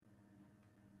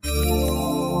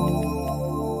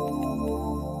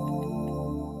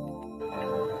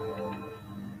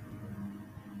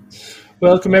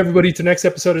Welcome everybody to the next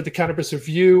episode of the Cannabis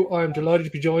Review. I'm delighted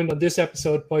to be joined on this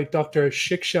episode by Dr.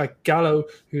 Shiksha Gallow,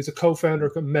 who's a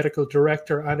co-founder and medical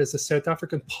director and is a South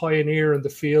African pioneer in the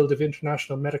field of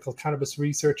international medical cannabis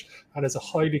research and is a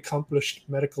highly accomplished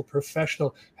medical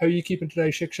professional. How are you keeping today,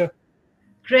 Shiksha?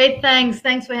 Great, thanks.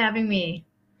 Thanks for having me.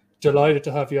 Delighted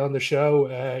to have you on the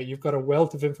show. You've got a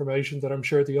wealth of information that I'm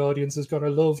sure the audience is going to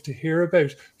love to hear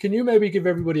about. Can you maybe give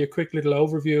everybody a quick little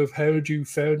overview of how you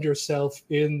found yourself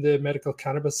in the medical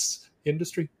cannabis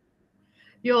industry?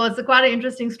 Yeah, it's quite an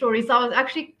interesting story. So I was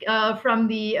actually from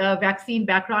the vaccine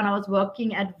background. I was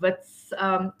working at WITS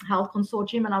Health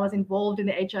Consortium, and I was involved in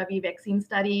the HIV vaccine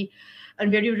study and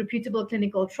very reputable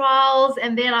clinical trials.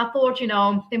 And then I thought,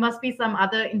 there must be some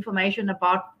other information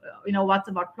about, what's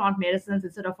about plant medicines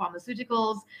instead of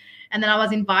pharmaceuticals. And then I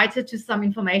was invited to some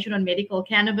information on medical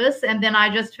cannabis. And then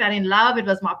I just fell in love. It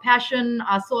was my passion.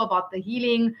 I saw about the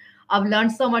healing. I've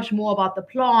learned so much more about the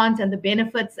plant and the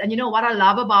benefits. And what I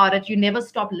love about it, you never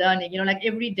stop learning. Like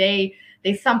every day,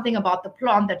 there's something about the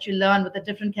plant that you learn with the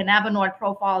different cannabinoid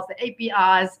profiles, the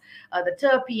APIs, the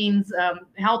terpenes,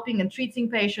 helping and treating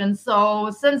patients. So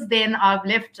since then, I've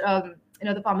left,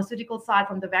 the pharmaceutical side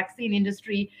from the vaccine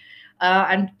industry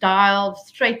and dived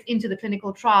straight into the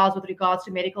clinical trials with regards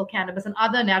to medical cannabis and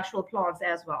other natural plants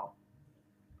as well.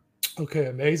 Okay,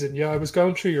 amazing. Yeah, I was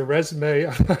going through your resume.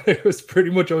 It was pretty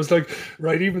much, I was like,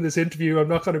 right, even this interview, I'm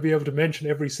not going to be able to mention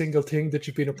every single thing that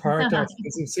you've been a part of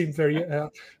because you seem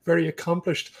very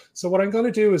accomplished. So what I'm going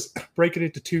to do is break it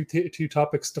into two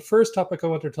topics. The first topic I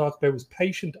want to talk about was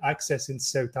patient access in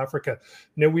South Africa.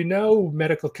 Now, we know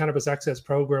medical cannabis access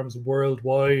programs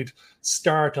worldwide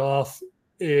start off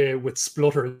with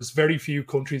splutters. Very few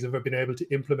countries have been able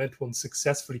to implement one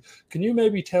successfully. Can you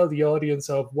maybe tell the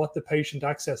audience of what the patient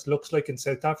access looks like in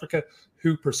South Africa,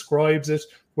 who prescribes it,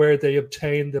 where they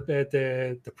obtain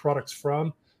the products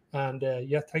from? And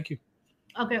thank you.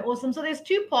 Okay, awesome. So there's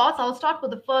two parts. I'll start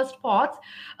with the first part.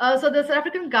 So the South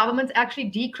African government actually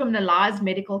decriminalized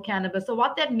medical cannabis. So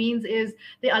what that means is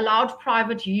they allowed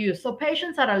private use. So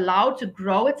patients are allowed to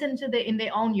grow it in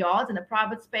their own yards in a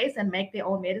private space and make their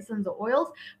own medicines or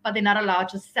oils, but they're not allowed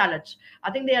to sell it.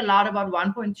 I think they're allowed about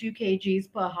 1.2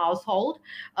 kgs per household,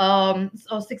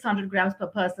 or 600 grams per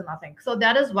person, I think. So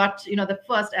that is what, the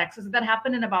first access. That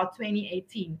happened in about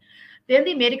 2018. Then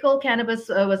the medical cannabis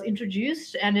was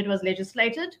introduced and it was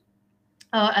legislated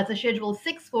as a Schedule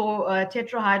 6 for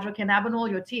tetrahydrocannabinol,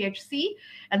 your THC,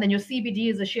 and then your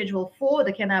CBD is a Schedule 4,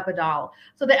 the cannabidiol.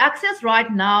 So the access right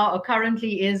now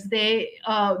currently is the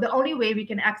only way we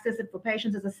can access it for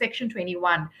patients is a Section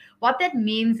 21. What that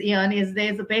means, Ian, is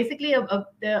there's basically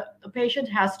the patient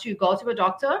has to go to a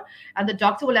doctor and the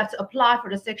doctor will have to apply for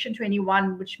the Section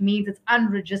 21, which means it's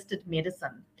unregistered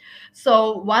medicine.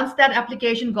 So once that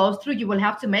application goes through, you will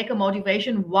have to make a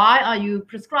motivation. Why are you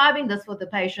prescribing this for the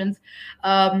patients?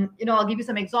 I'll give you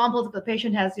some examples. If the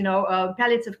patient has,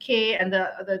 palliative care and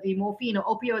the morphine or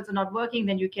opioids are not working,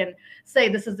 then you can say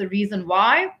this is the reason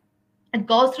why. It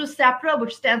goes through SAPRA,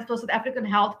 which stands for South African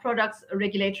Health Products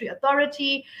Regulatory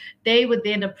Authority. They would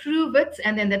then approve it,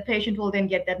 and then that patient will then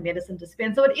get that medicine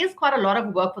dispensed. So it is quite a lot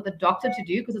of work for the doctor to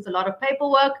do because it's a lot of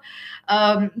paperwork.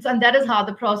 And that is how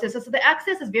the process is. So the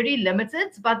access is very limited,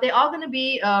 but there are going to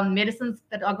be medicines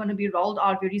that are going to be rolled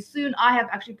out very soon. I have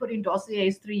actually put in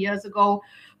dossiers 3 years ago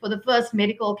for the first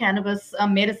medical cannabis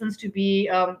medicines to be,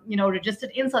 registered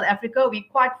in South Africa. We're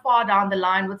quite far down the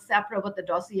line with SAPRA with the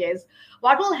dossiers.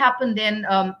 What will happen then,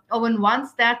 Owen,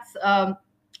 once that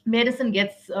medicine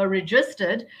gets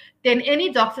registered, then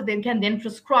any doctor then can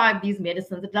prescribe these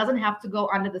medicines. It doesn't have to go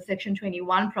under the Section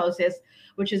 21 process,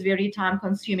 which is very time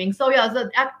consuming. So as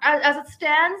it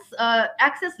stands,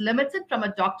 access limited from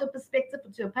a doctor perspective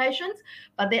to a patient,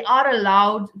 but they are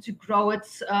allowed to grow it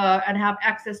and have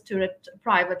access to it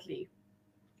privately.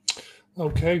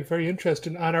 Okay, very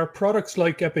interesting. And are products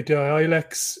like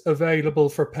Epidiolex available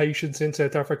for patients in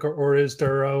South Africa, or is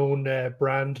their own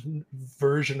brand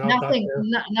version of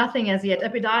that? Nothing as yet.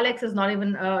 Epidiolex is not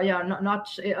even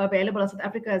not available in South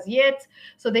Africa as yet.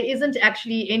 So there isn't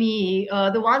actually any.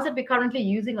 The ones that we're currently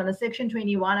using on a Section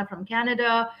 21 are from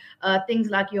Canada. Things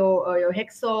like your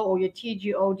Hexo or your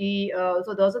TGOD.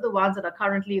 So those are the ones that are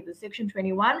currently the Section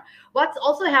 21. What's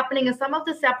also happening is some of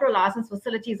the SAPRA licensed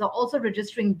facilities are also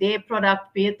registering their product,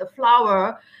 be it the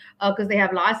flower, because they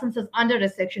have licenses under the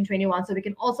Section 21. So we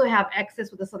can also have access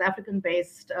with the South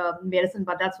African-based medicine,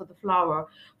 but that's for the flower.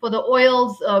 For the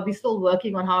oils, we're still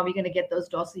working on how we're going to get those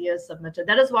dossiers submitted.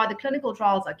 That is why the clinical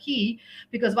trials are key,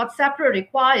 because what SAPRA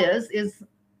requires is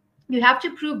you have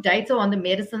to prove data on the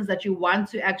medicines that you want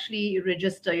to actually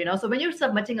register, So when you're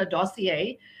submitting a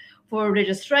dossier for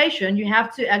registration, you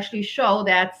have to actually show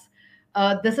that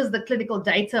this is the clinical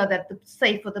data that's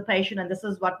safe for the patient, and this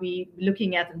is what we're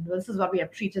looking at, and this is what we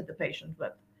have treated the patient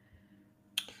with.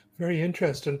 Very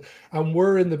interesting. And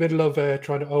we're in the middle of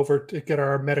trying to get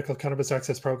our medical cannabis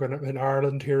access program in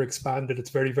Ireland here expanded. It's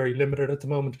very, very limited at the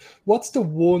moment. What's the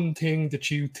one thing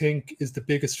that you think is the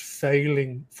biggest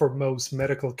failing for most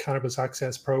medical cannabis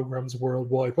access programs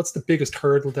worldwide? What's the biggest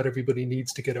hurdle that everybody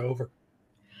needs to get over?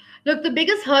 Look, the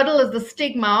biggest hurdle is the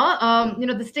stigma.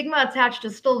 The stigma attached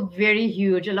is still very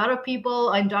huge. A lot of people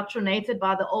are indoctrinated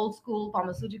by the old school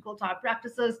pharmaceutical type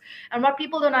practices. And what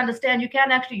people don't understand, you can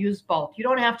actually use both. You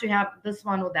don't have to have this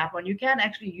one or that one. You can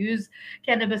actually use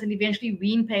cannabis and eventually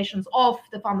wean patients off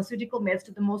the pharmaceutical meds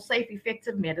to the most safe,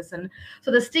 effective medicine.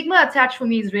 So the stigma attached for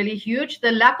me is really huge.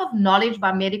 The lack of knowledge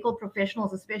by medical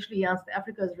professionals, especially here in South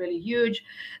Africa, is really huge.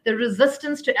 The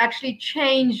resistance to actually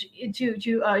change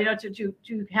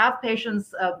to have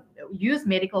patients use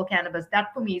medical cannabis,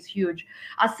 that for me is huge.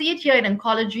 I see it here in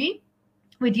oncology.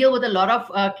 We deal with a lot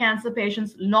of cancer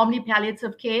patients, normally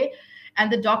palliative care,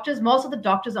 and most of the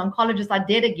doctors, oncologists, are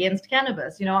dead against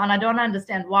cannabis, and I don't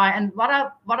understand why. And what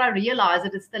I realize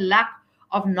is it's the lack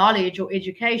of knowledge or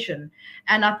education.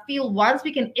 And I feel once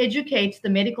we can educate the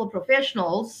medical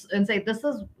professionals and say, this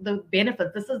is the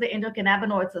benefit, this is the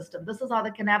endocannabinoid system, this is how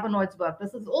the cannabinoids work,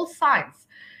 this is all science,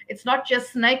 it's not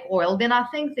just snake oil, then I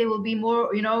think they will be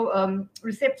more,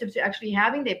 receptive to actually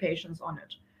having their patients on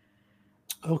it.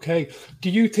 Okay. Do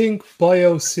you think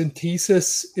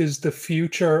biosynthesis is the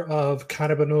future of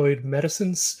cannabinoid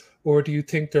medicines? Or do you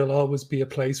think there'll always be a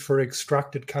place for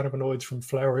extracted cannabinoids from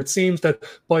flower? It seems that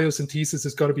biosynthesis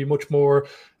is going to be much more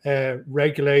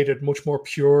regulated, much more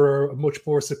pure, a much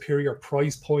more superior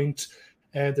price point.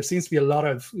 And there seems to be a lot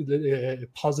of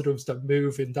positives that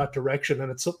move in that direction.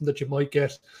 And it's something that you might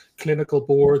get clinical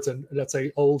boards and, let's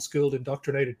say, old school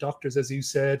indoctrinated doctors, as you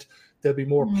said, they'll be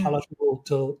more palatable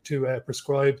to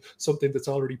prescribe something that's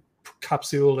already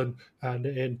capsule and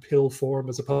in pill form,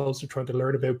 as opposed to trying to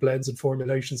learn about blends and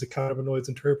formulations of cannabinoids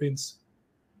and terpenes.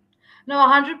 No,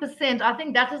 100%. I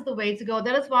think that is the way to go.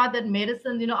 That is why that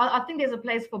medicine, I think there's a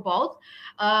place for both.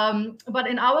 But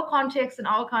in our context, in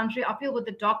our country, I feel with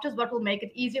the doctors, what will make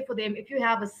it easier for them, if you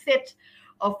have a set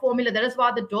of formula, that is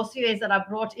why the dossiers that I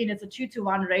brought in, it's a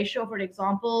 2-to-1 ratio, for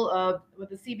example, with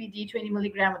the CBD 20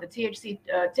 milligram, with the THC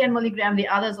 10 milligram, the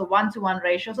others a 1-to-1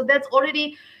 ratio. So that's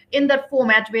already in that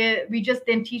format where we just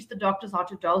then teach the doctors how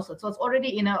to dose it. So it's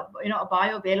already in a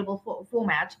bioavailable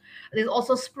format. There's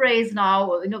also sprays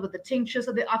now, with the tincture.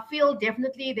 So I feel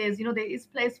definitely there is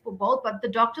place for both. But the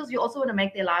doctors, you also want to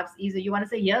make their lives easier. You want to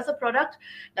say, here's a product,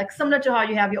 like similar to how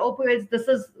you have your opioids. This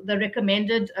is the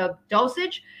recommended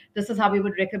dosage. This is how we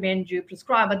would recommend you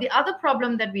prescribe. But the other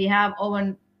problem that we have,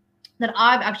 Owen, that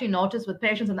I've actually noticed with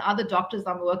patients and the other doctors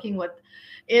I'm working with,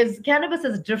 is cannabis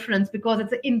is different because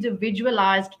it's an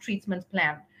individualized treatment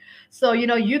plan. So,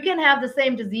 you can have the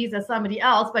same disease as somebody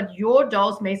else, but your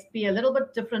dose may be a little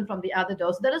bit different from the other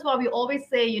dose. That is why we always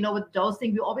say, with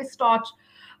dosing, we always start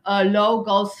low,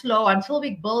 go slow until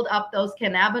we build up those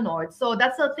cannabinoids. So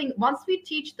that's the thing. Once we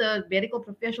teach the medical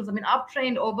professionals, I've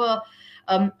trained over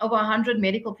 100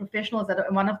 medical professionals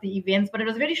at one of the events, but it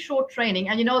was very short training.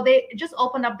 And, they just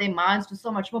opened up their minds to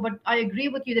so much more. But I agree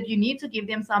with you that you need to give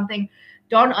them something.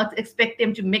 Don't expect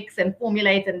them to mix and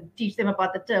formulate and teach them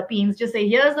about the terpenes. Just say,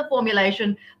 here's the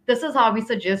formulation. This is how we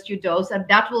suggest you dose. And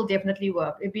that will definitely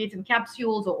work, be it in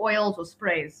capsules or oils or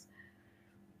sprays.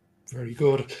 Very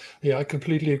good. Yeah, I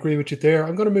completely agree with you there.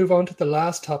 I'm going to move on to the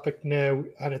last topic now,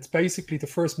 and it's basically the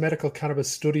first medical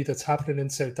cannabis study that's happening in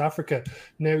South Africa.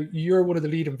 Now, you're one of the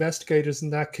lead investigators in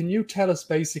that. Can you tell us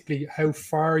basically how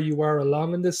far you are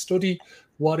along in this study?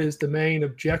 What is the main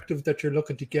objective that you're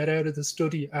looking to get out of the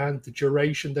study and the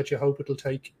duration that you hope it'll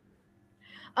take?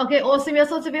 Okay, awesome. Yeah,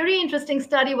 so it's a very interesting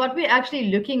study. What we're actually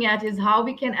looking at is how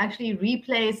we can actually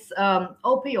replace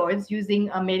opioids using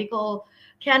a medical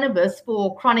cannabis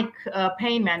for chronic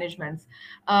pain management.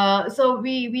 So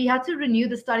we had to renew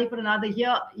the study for another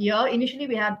year. Initially,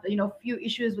 we had few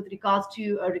issues with regards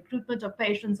to recruitment of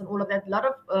patients and all of that. A lot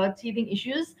of teething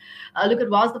issues. Look, it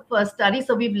was the first study,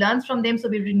 so we've learned from them. So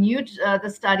we renewed the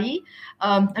study,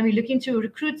 and we're looking to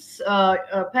recruit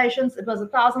patients. It was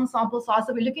 1,000 sample size,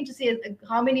 so we're looking to see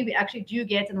how many we actually do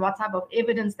get and what type of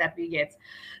evidence that we get.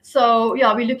 So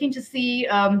yeah, we're looking to see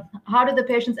how do the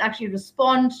patients actually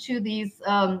respond to these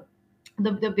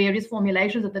the various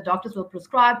formulations that the doctors will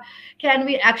prescribe, can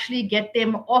we actually get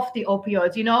them off the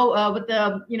opioids? With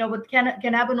the with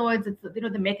cannabinoids, it's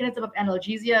the mechanism of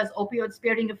analgesia is opioid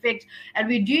sparing effect, and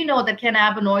we do know that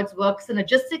cannabinoids work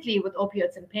synergistically with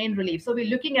opiates and pain relief. So we're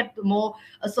looking at the more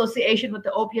association with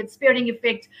the opiate sparing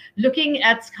effect, looking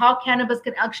at how cannabis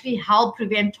can actually help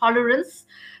prevent tolerance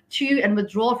to and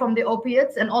withdrawal from the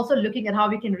opiates, and also looking at how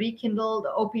we can rekindle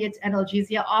the opiate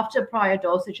analgesia after prior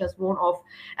dosage has worn off.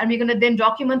 And we're going to then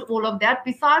document all of that.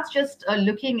 Besides just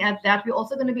looking at that, we're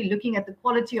also going to be looking at the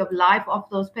quality of life of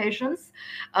those patients.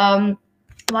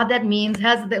 What that means,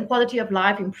 has the quality of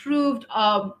life improved,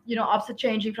 after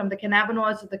changing from the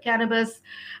cannabinoids to the cannabis.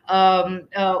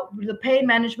 The pain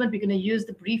management, we're going to use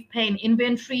the brief pain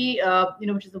inventory,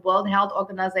 which is the World Health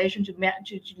Organization, to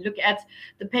look at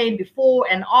the pain before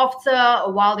and after,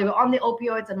 while they were on the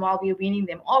opioids and while we were weaning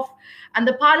them off. And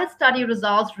the pilot study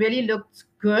results really looked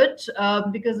good,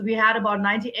 because we had about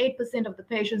 98% of the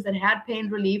patients that had pain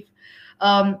relief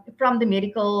from the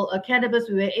medical cannabis.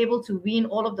 We were able to wean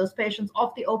all of those patients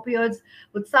off the opioids.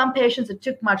 With some patients, it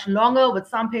took much longer. With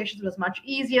some patients, it was much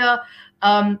easier.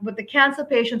 With the cancer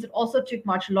patients, it also took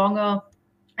much longer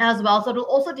as well. So it'll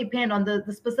also depend on the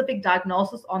specific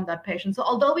diagnosis on that patient. So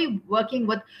although we're working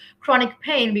with chronic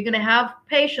pain, we're going to have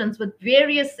patients with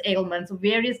various ailments,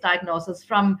 various diagnoses,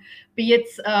 from be it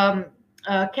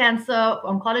cancer,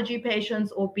 oncology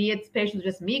patients, or be it patients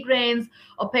with just migraines,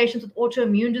 or patients with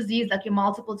autoimmune disease like your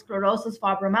multiple sclerosis,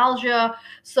 fibromyalgia.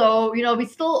 So, we're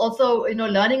still also,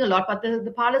 learning a lot, but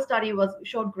the pilot study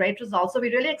showed great results. So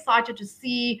we're really excited to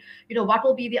see, what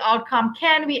will be the outcome.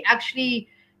 Can we actually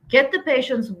get the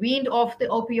patients weaned off the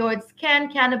opioids? Can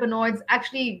cannabinoids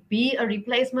actually be a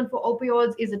replacement for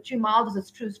opioids? Is it too mild? Is it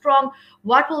too strong?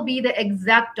 What will be the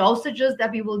exact dosages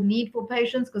that we will need for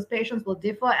patients? Because patients will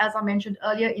differ, as I mentioned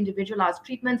earlier, individualized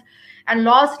treatment. And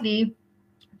lastly,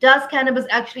 does cannabis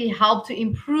actually help to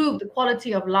improve the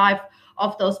quality of life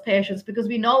of those patients? Because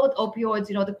we know with opioids,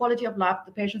 the quality of life of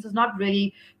the patients is not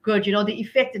really good. The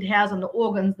effect it has on the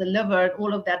organs, the liver, and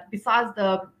all of that. Besides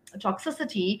the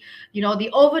toxicity, the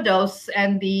overdose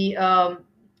and the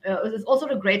is also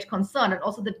a great concern, and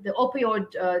also the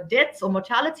opioid deaths or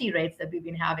mortality rates that we've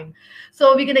been having.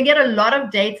 So we're going to get a lot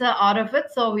of data out of it.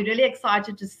 So we're really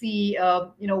excited to see, where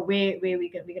we're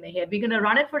going to head. We're going to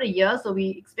run it for a year, so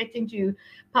we're expecting to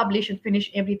publish and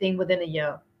finish everything within a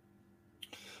year.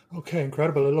 Okay,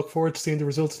 incredible. I look forward to seeing the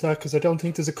results of that, because I don't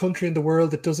think there's a country in the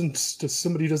world that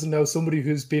somebody doesn't know somebody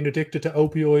who's been addicted to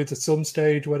opioids at some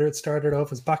stage, whether it started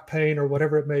off as back pain or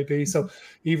whatever it may be. So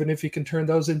even if you can turn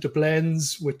those into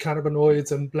blends with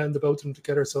cannabinoids and blend the both of them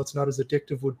together so it's not as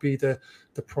addictive, would be the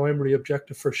primary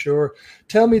objective for sure.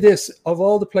 Tell me this, of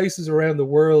all the places around the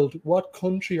world, what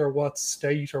country or what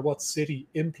state or what city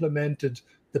implemented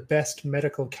the best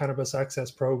medical cannabis access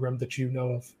program that you know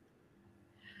of?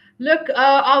 Look,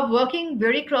 I'm working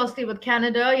very closely with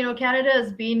Canada. Canada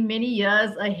has been many years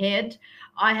ahead.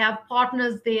 I have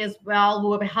partners there as well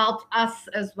who have helped us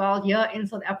as well here in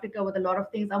South Africa with a lot of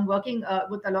things. I'm working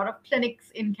with a lot of clinics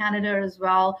in Canada as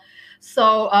well.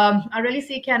 So I really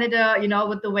see Canada,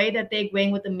 with the way that they're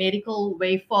going with the medical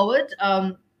way forward.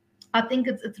 I think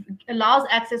it allows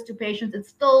access to patients. It's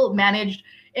still managed.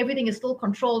 Everything is still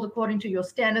controlled according to your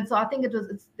standards. So I think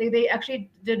they actually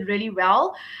did really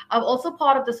well. I'm also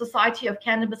part of the Society of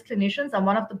Cannabis Clinicians. I'm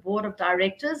one of the board of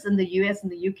directors in the US and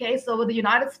the UK. So with the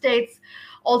United States,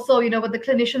 also, with the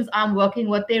clinicians I'm working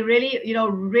with, they're really,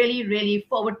 really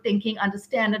forward thinking,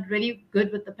 understand it, really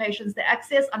good with the patients. The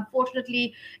access,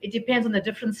 unfortunately, it depends on the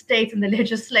different states and the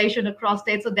legislation across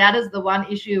states. So that is the one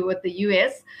issue with the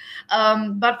US.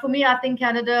 But for me, I think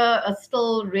Canada is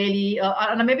still really,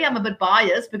 and maybe I'm a bit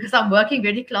biased because I'm working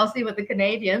very closely with the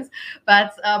Canadians,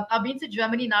 but I've been to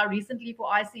Germany now recently for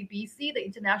ICBC, the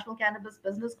International Cannabis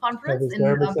Business Conference in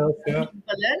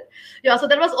Berlin. Yeah, so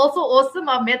that was also awesome.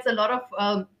 I've met a lot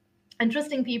of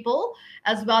interesting people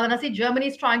as well, and I see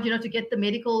Germany's trying to get the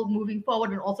medical moving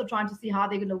forward, and also trying to see how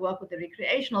they're going to work with the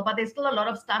recreational, but there's still a lot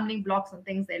of stumbling blocks and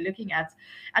things they're looking at.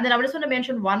 And then I just want to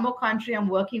mention one more country I'm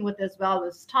working with as well,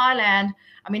 is Thailand.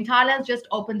 I mean, Thailand's just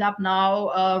opened up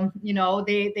now.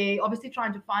 They obviously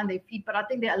trying to find their feet, but I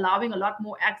think they're allowing a lot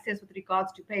more access with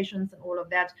regards to patients and all of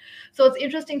that. So it's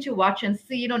interesting to watch and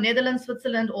see. Netherlands,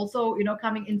 Switzerland also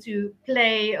coming into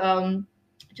play,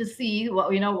 to see what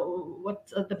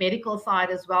the medical side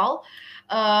as well.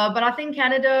 But I think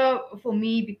Canada, for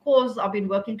me, because I've been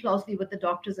working closely with the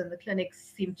doctors and the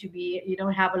clinics, seem to be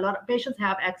have a lot of patients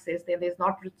have access there. There's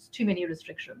not too many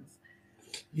restrictions.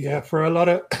 Yeah, for a lot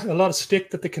of stick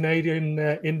that the Canadian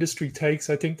industry takes,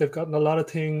 I think they've gotten a lot of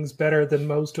things better than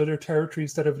most other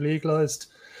territories that have legalized.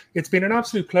 It's been an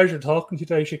absolute pleasure talking to you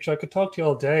today, Shiksha. I could talk to you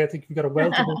all day. I think we've got a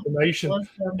wealth of information,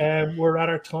 Awesome. and we're at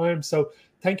our time. So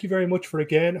thank you very much for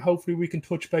again. Hopefully we can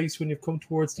touch base when you've come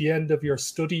towards the end of your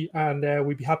study, and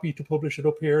we'd be happy to publish it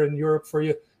up here in Europe for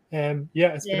you. Yeah,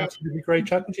 it's been Yeah. absolutely great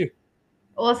chatting to you.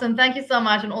 Awesome. Thank you so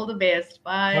much and all the best.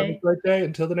 Have a Bye. great day.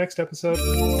 Until the next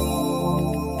episode.